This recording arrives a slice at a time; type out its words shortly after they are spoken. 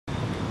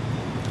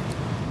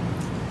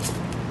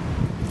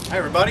Hi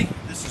everybody,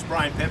 this is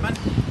Brian Pittman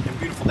in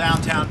beautiful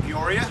downtown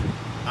Peoria.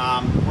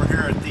 We're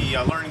here at the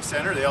Learning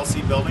Center, the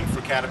LC building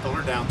for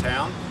Caterpillar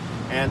downtown.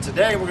 And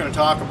today we're going to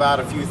talk about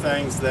a few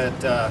things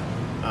that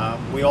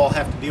we all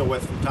have to deal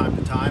with from time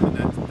to time,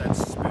 and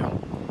that's spill.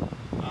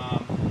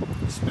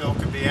 Spill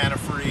could be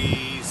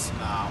antifreeze,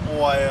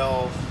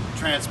 oil,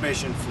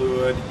 transmission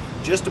fluid,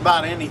 just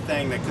about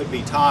anything that could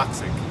be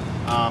toxic.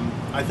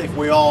 I think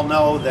we all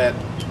know that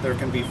there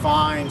can be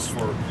fines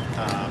for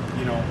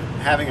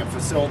having a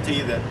facility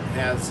that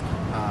has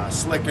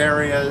slick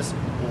areas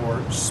or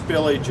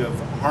spillage of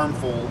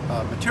harmful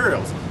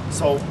materials.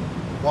 So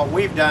what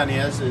we've done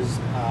is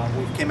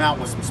we've came out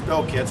with some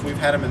spill kits. We've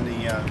had them in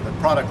the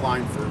product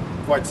line for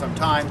quite some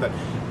time, but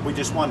we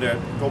just wanted to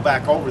go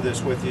back over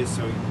this with you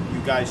so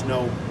you guys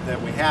know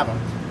that we have them.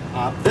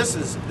 This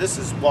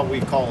is what we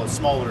call a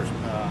smaller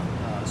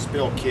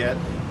spill kit,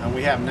 and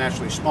we have them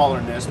naturally smaller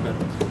than this, but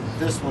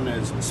this one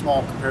is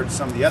small compared to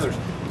some of the others.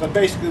 But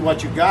basically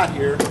what you've got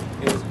here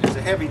is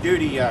a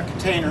heavy-duty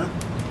container,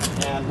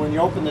 and when you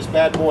open this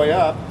bad boy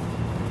up,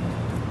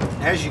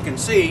 as you can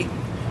see,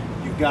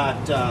 you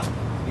got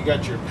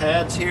your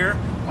pads here.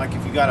 Like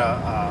if you got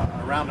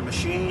around a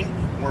machine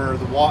where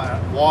the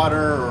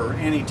water or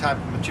any type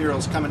of material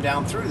is coming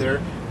down through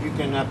there, you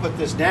can put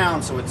this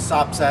down so it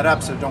stops that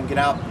up, so it don't get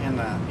out in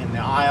the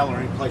aisle or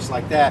any place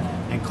like that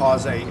and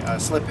cause a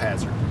slip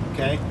hazard.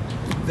 Okay.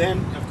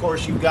 Then of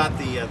course you've got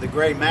the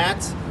gray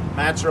mats.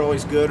 Mats are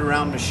always good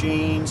around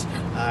machines,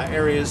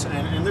 areas,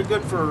 and they're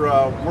good for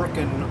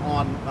working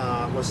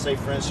on, let's say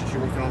for instance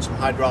you're working on some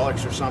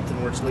hydraulics or something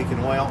where it's leaking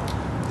oil.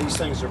 These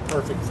things are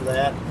perfect for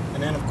that.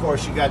 And then of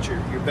course you got your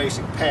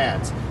basic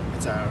pads.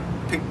 It's a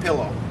pig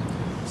pillow.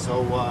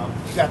 So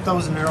you got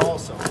those in there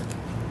also.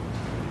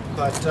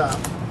 But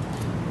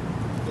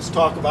let's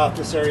talk about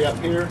this area up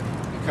here.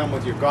 You come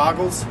with your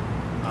goggles,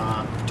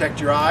 protect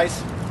your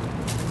eyes.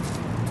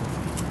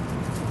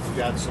 You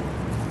got some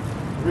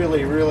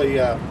really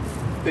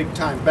big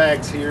time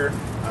bags here.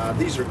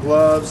 These are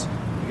gloves.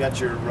 You got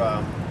your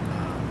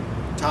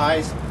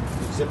ties.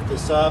 You zip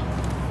this up.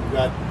 You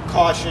got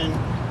caution,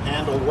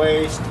 handle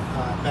waste,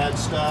 bad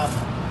stuff,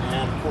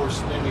 and of course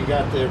then you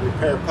got the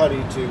repair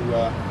putty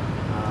to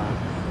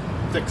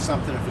fix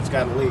something if it's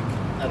got a leak.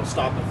 That'll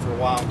stop it for a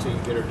while until you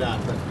get her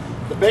done. But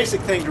the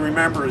basic thing to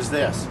remember is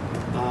this: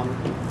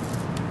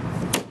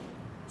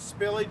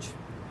 spillage,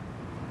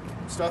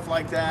 stuff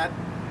like that,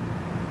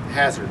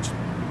 hazards.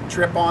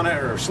 Trip on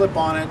it or slip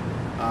on it,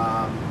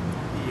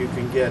 you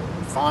can get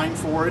fined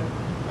for it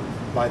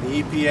by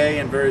the EPA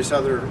and various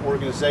other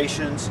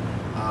organizations.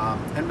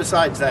 And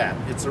besides that,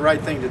 it's the right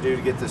thing to do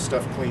to get this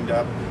stuff cleaned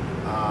up.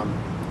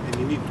 And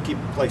you need to keep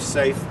the place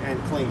safe and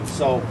clean.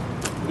 So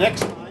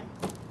next time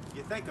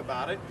you think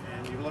about it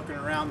and you're looking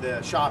around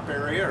the shop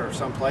area or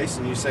someplace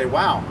and you say,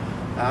 wow,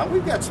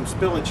 we've got some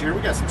spillage here,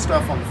 we got some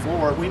stuff on the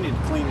floor, we need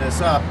to clean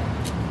this up,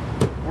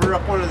 order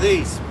up one of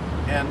these.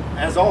 And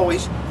as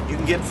always, you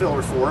can get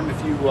filler for them.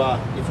 If you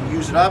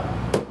use it up,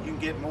 you can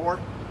get more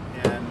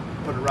and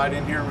put it right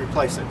in here and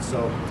replace it.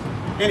 So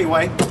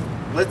anyway,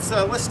 let's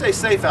stay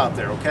safe out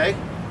there, okay?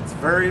 It's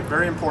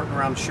very important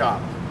around the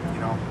shop,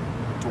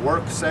 to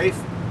work safe,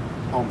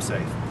 home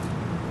safe.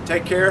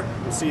 Take care.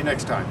 We'll see you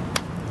next time.